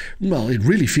feels, well, it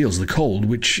really feels the cold,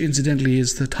 which incidentally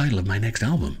is the title of my next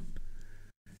album.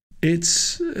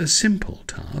 It's a simple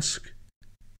task,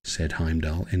 said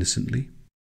Heimdall innocently.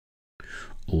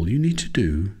 All you need to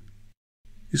do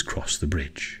is cross the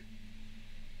bridge.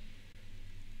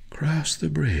 Cross the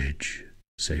bridge,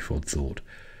 Zaphod thought.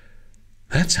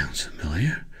 That sounds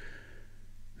familiar.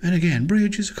 And again,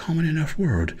 bridge is a common enough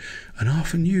word, and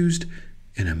often used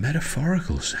in a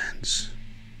metaphorical sense.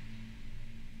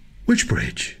 Which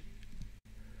bridge?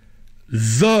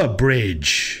 The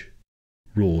bridge,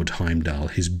 roared Heimdall,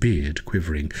 his beard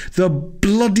quivering. The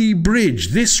bloody bridge,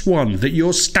 this one that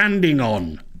you're standing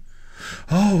on.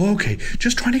 Oh, okay,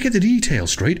 just trying to get the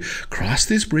details straight. Cross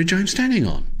this bridge I'm standing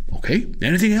on. Okay,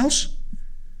 anything else?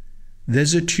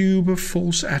 There's a tube of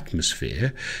false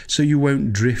atmosphere, so you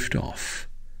won't drift off.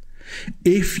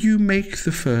 If you make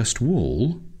the first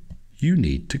wall, you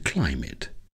need to climb it.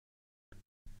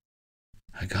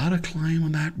 I gotta climb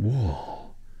on that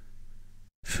wall.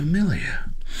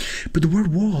 Familiar. But the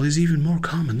word wall is even more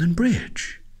common than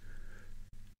bridge.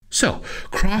 So,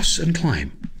 cross and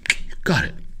climb. Got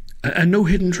it. And no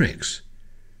hidden tricks.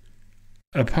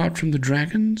 Apart from the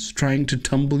dragons trying to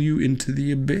tumble you into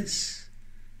the abyss?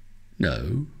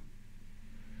 No.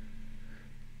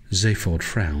 Zaphod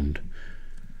frowned.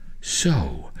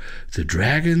 So, the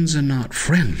dragons are not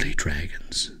friendly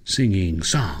dragons, singing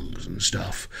songs and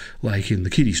stuff, like in the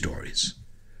kiddie stories.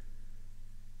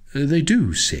 They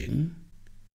do sing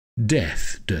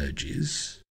death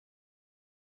dirges.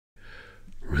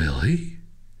 Really?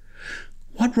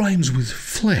 What rhymes with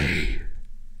flay?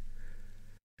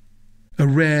 A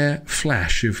rare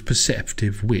flash of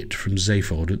perceptive wit from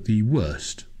Zaphod at the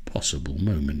worst possible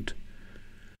moment.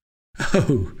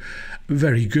 Oh,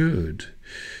 very good.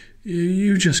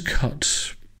 You just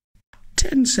cut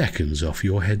 10 seconds off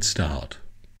your head start.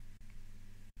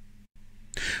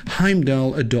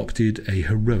 Heimdall adopted a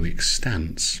heroic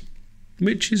stance,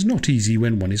 which is not easy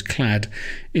when one is clad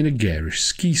in a garish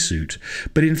ski suit,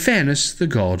 but in fairness the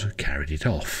god carried it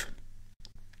off.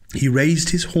 He raised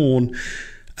his horn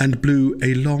and blew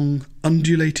a long,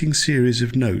 undulating series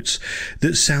of notes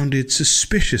that sounded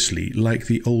suspiciously like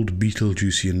the old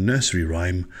Beetlejuicean nursery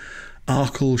rhyme,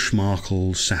 Arkle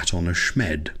Schmarkle sat on a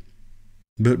schmed,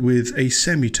 but with a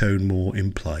semitone more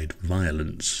implied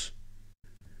violence.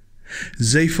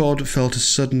 Zaphod felt a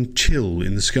sudden chill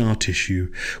in the scar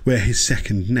tissue where his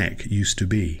second neck used to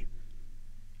be.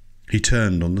 He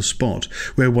turned on the spot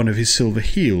where one of his silver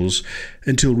heels,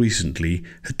 until recently,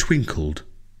 had twinkled,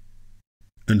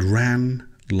 and ran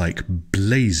like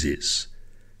blazes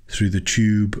through the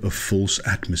tube of false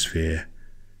atmosphere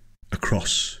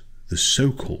across the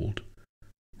so-called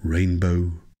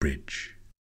Rainbow Bridge.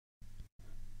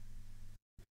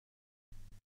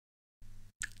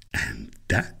 And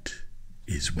that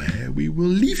is where we will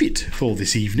leave it for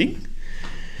this evening.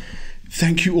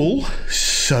 Thank you all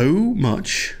so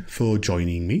much for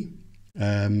joining me.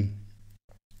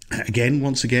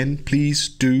 Once again, please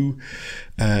do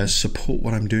support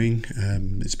what I'm doing.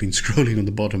 It's been scrolling on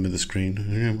the bottom of the screen.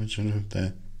 There.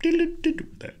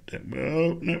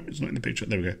 Oh, no, it's not in the picture.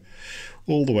 There we go.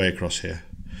 All the way across here.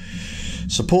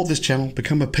 Support this channel.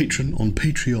 Become a patron on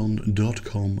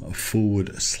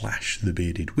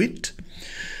patreon.com/thebeardedwit.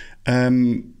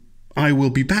 I will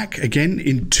be back again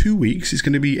in 2 weeks. It's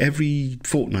going to be every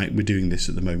fortnight we're doing this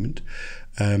at the moment.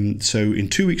 So in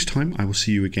 2 weeks' time, I will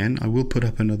see you again. I will put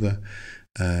up another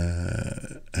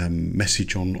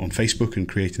message on Facebook and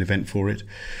create an event for it.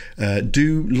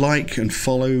 Do like and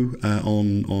follow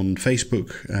on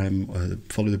Facebook.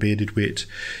 Follow the Bearded Wit.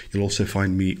 You'll also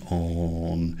find me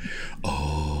on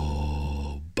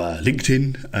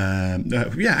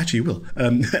LinkedIn. Yeah, actually you will.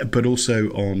 But also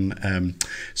on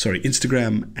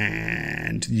Instagram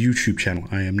and YouTube channel.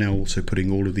 I am now also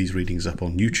putting all of these readings up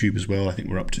on YouTube as well. I think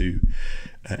we're up to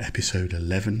episode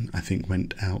 11. I think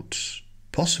went out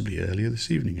possibly earlier this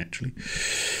evening, actually.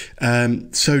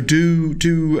 So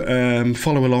do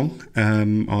follow along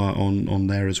on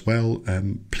there as well.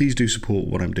 Please do support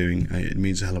what I'm doing. It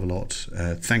means a hell of a lot.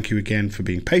 Thank you again for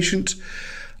being patient.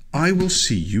 I will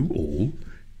see you all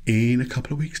in a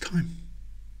couple of weeks' time.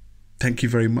 Thank you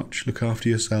very much. Look after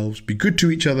yourselves. Be good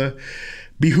to each other.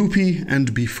 Be hoopy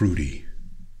and be fruity.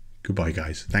 Goodbye,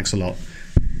 guys. Thanks a lot.